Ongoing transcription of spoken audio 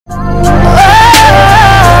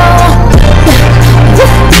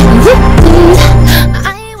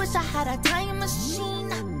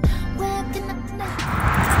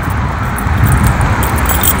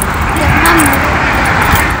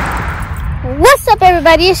What's up,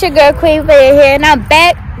 everybody? It's your girl Queen Player here, and I'm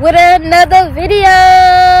back with another video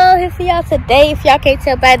here for y'all today. If y'all can't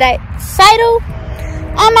tell by that title,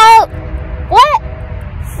 I'm out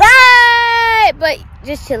side, but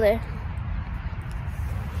just chilling.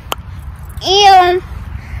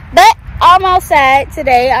 But I'm outside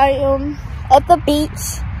today. I am at the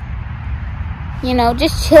beach, you know,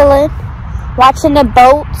 just chilling, watching the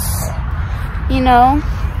boats, you know.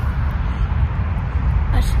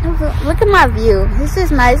 Look at my view. This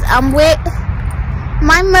is nice. I'm with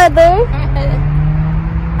my mother.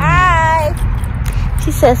 Hi.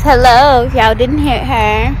 She says hello if y'all didn't hear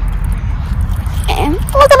her. And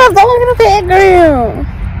look at us going in the playground.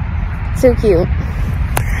 Too cute.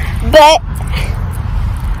 But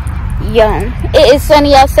it is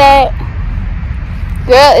sunny outside.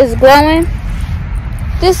 Girl is glowing.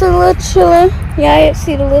 Just a little chilling. Y'all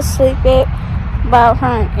see the little sleep bed. About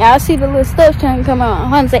her. Y'all see the little stuff trying to come out.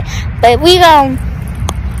 But we gonna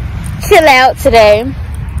chill out today.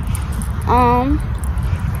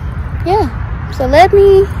 Yeah. So let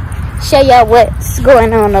me show y'all what's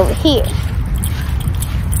going on over here.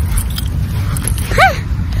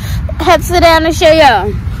 I have to sit down and show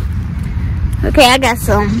y'all. Okay, I got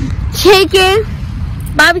some chicken,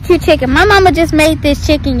 barbecue chicken. My mama just made this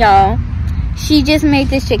chicken, y'all. She just made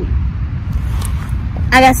this chicken.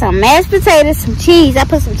 I got some mashed potatoes, some cheese. I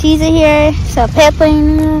put some cheese in here, some pepper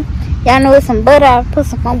in there. Y'all know it's some butter. I put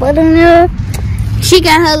some more butter in there. She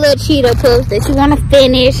got her little Cheeto puffs that she want to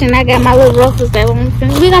finish, and I got my little ruffles that want to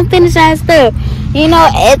finish. We gonna finish our stuff, you know,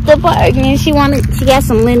 at the park. And she got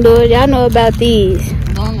some Lindors. Y'all know about these.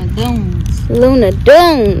 Luna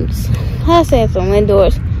Dooms. I said some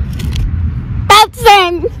Lindors. About the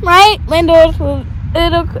same, right? Lindors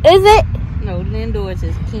is it? No, Lindors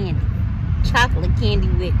is candy. Chocolate candy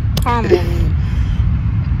with caramel in it.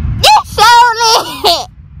 You showed it.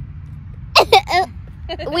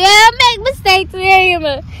 We all make mistakes. We ain't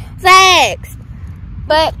mistakes.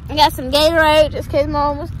 But I got some Gatorade just in case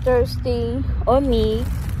mom was thirsty, or me.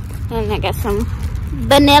 And I got some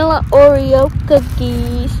vanilla Oreo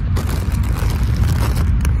cookies.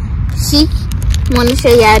 She want to show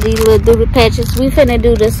y'all these little doodle patches. We finna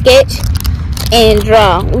do the sketch and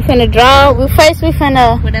draw. We finna draw. First we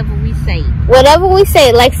finna whatever we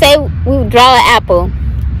say. Like say we draw an apple,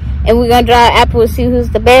 and we're gonna draw an apple to see who's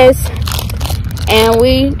the best, and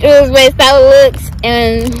we just based how it looks,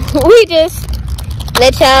 and we just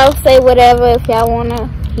let y'all say whatever. If y'all wanna,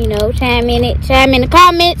 you know, chime in the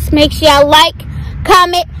comments. Make sure y'all like,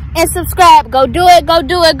 comment, and subscribe. Go do it, go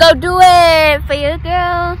do it, go do it for your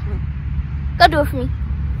girl. Go do it for me.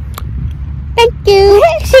 Thank you.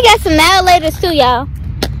 She got some nail laters too, y'all.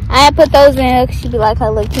 I put those in her because she be like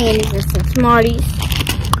her little candies and some Smarties.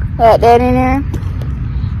 Got that in there.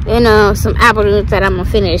 And some apple noodles that I'm gonna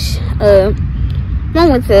finish. Mom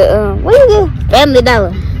went to what you get? Family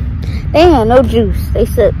Dollar. They ain't had no juice. They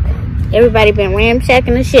suck. Everybody been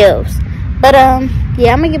ramshacking the shelves. But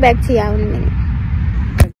yeah, I'm gonna get back to y'all in a minute.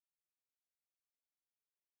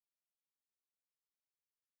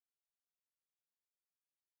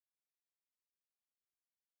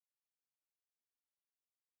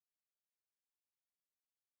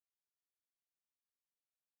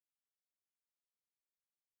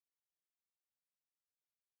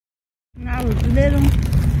 When I was little,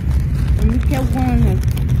 and we kept going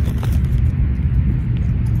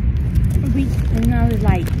when I was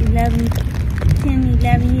like 10,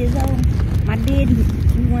 11 years old, my daddy,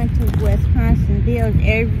 we went to Wisconsin Dells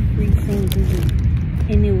every single week,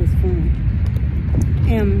 and it was fun.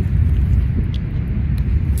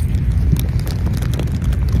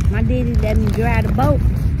 My daddy let me drive the boat.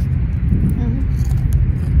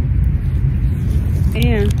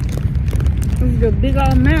 And it was a big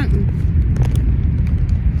old mountain.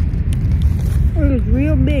 It was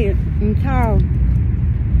real big and tall.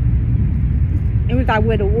 It was like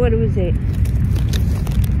where the water was at.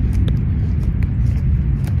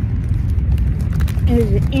 It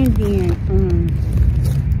was an Indians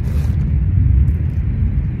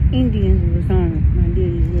was on my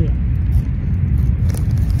daddy's head.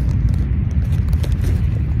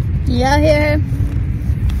 Y'all hear her?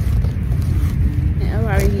 Yeah, I'm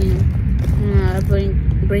already here.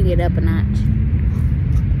 Bring it up a notch.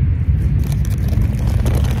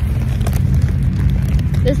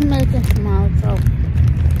 This making small, so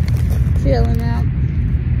chilling out.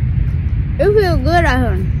 It feels good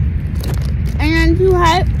out here. Ain't too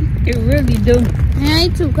hot. It really do. It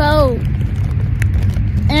ain't too cold.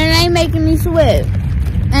 And it ain't making me sweat.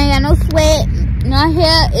 I ain't got no sweat. My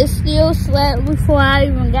hair is still sweat before I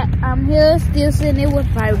even got. I'm here still sitting there with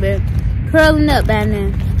fiber curling up by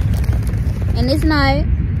now. And it's night.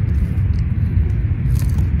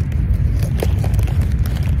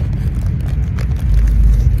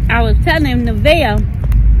 I was telling Neville,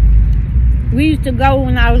 we used to go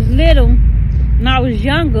when I was little, when I was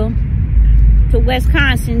younger, to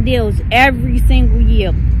Wisconsin Dells every single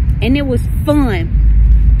year. And it was fun.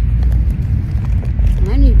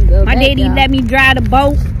 I need to go My back, daddy let me drive the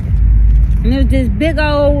boat. And it was this big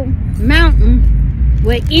old mountain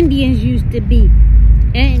where Indians used to be.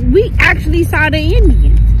 And we actually saw the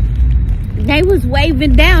Indians. They was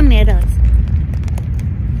waving down at us.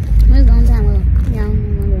 We're going down with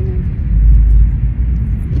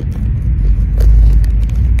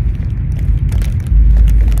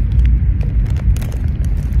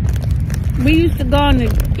We used to go in the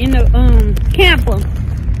camper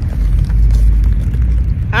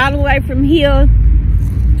all the way from here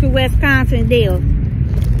to Wisconsin Dells.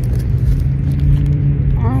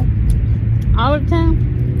 all the time.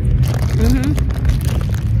 Mm-hmm.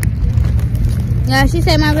 Yeah, she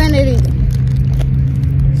said my granddaddy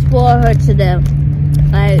spoiled her to death.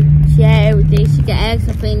 Like, she had everything. She can ask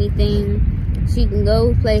her for anything. She can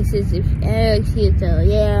go places. If she asks, she'll tell her,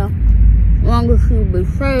 yeah. Long as she be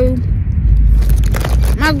free.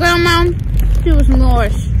 My grandma, she was more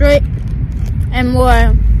strict and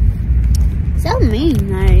more so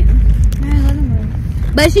mean, like,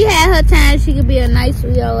 but she had her time. She could be a nice,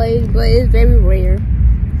 sweet old lady, but it's very rare.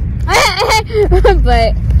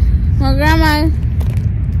 But my grandma,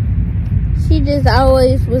 she just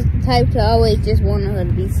always was the type to always just wanted her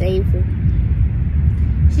to be safer.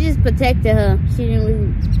 She just protected her. She didn't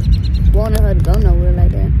really want her to go nowhere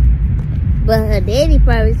like that. But her daddy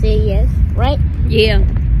probably said yes, right? Yeah.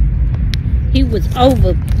 She was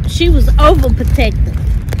overprotective.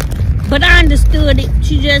 But I understood it.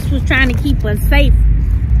 She just was trying to keep us safe.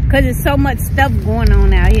 Because there's so much stuff going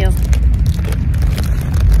on out here.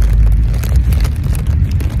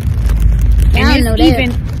 And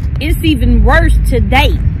it's even worse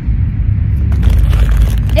today.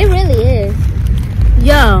 It really is.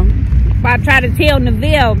 Yeah. I try to tell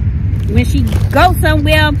Neville when she goes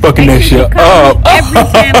somewhere, fucking that shit up every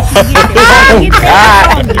time she gets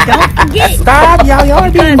there. Don't forget. Stop,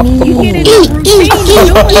 y'all doing me. You get in the routine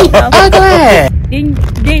doing stuff.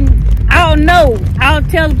 Then I don't know. I'll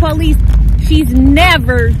tell the police she's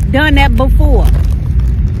never done that before.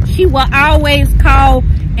 She will always call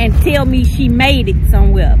and tell me she made it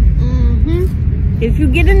somewhere. If you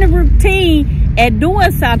get in the routine at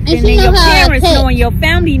doing something and your parents know and your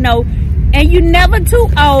family know, and you're never too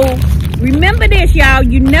old. Remember this, y'all.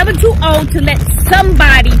 You're never too old to let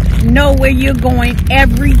somebody know where you're going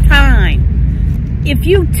every time. If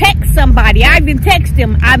you text somebody, I even text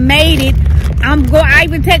them, I made it. I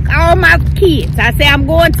even text all my kids. I say I'm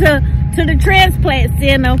going to the transplant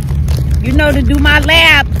center, you know, to do my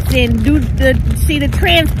labs and see the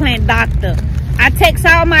transplant doctor. I text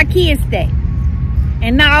all my kids that.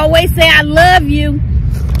 And I always say I love you.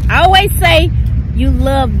 I always say you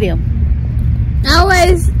love them. I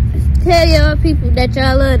always tell y'all people that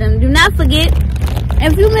y'all love them. Do not forget,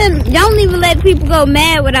 if you don't even let people go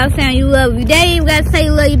mad without saying you love you. They ain't even gotta say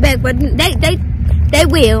love you back, but they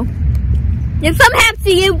will. If something happens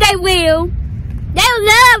to you, they will. They'll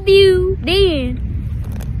love you then.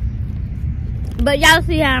 But y'all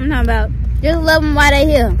see how I'm talking about. Just love them while they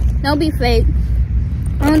here. Don't be fake.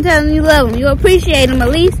 Don't tell them you love them. You appreciate them at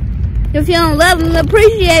least. If you don't love them,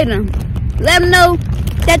 appreciate them. Let them know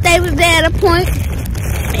that they was there at a point.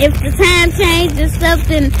 If the time changed and stuff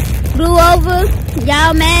then blew over,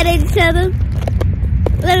 y'all mad at each other,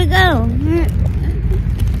 let it go.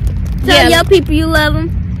 Tell your people you love them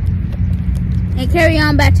and carry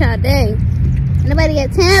on about y'all day. Nobody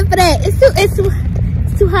got time for that. It's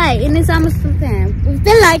too hot and it's almost time. We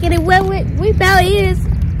feel like it. We about is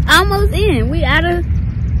almost in. We out of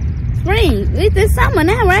spring. It's the summer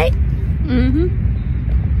now, right?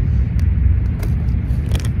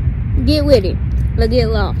 Get with it. But get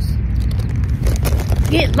lost.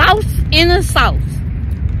 Get lost in the sauce.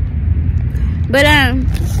 But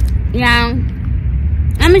y'all,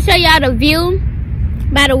 I'm gonna show y'all the view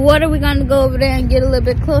by the water. We're gonna go over there and get a little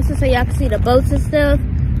bit closer so y'all can see the boats and stuff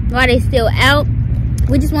while they still out.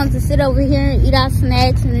 We just wanted to sit over here and eat our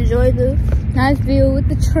snacks and enjoy the nice view with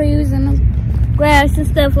the trees and the grass and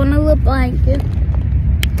stuff on a little blanket.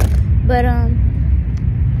 But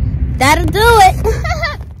that'll do it.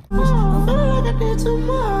 I feel like I did too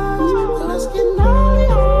much. Let's get naughty.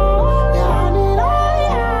 Yeah, I need all,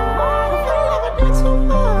 yeah. I feel like I did too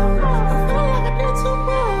much. I feel like I did too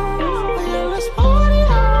much. Yeah, let's party.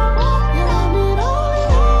 Yeah, I need all,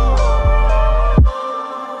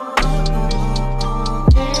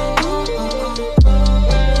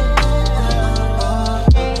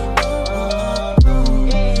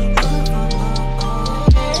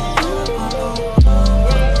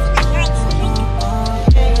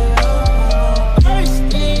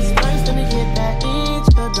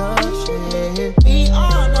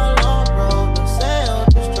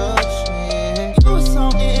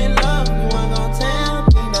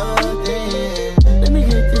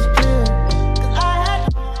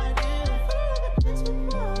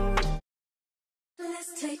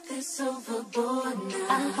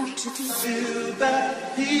 feel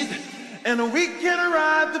that heat, and we can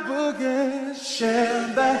ride the boogie, share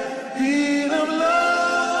that beat of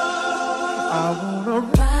love. I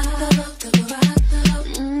wanna